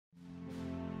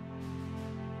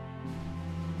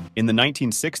In the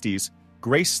 1960s,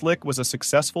 Grace Slick was a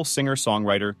successful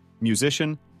singer-songwriter,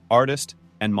 musician, artist,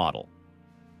 and model.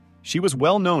 She was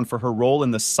well known for her role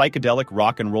in the psychedelic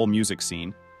rock and roll music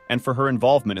scene and for her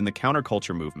involvement in the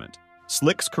counterculture movement.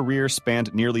 Slick's career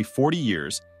spanned nearly 40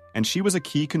 years, and she was a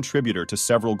key contributor to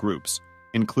several groups,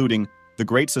 including The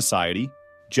Great Society,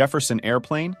 Jefferson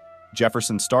Airplane,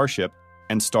 Jefferson Starship,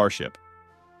 and Starship.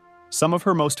 Some of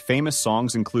her most famous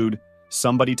songs include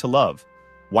Somebody to Love,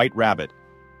 White Rabbit,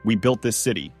 We Built This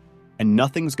City, and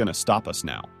Nothing's Gonna Stop Us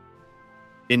Now.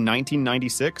 In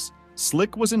 1996,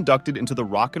 Slick was inducted into the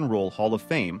Rock and Roll Hall of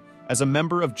Fame as a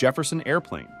member of Jefferson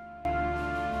Airplane.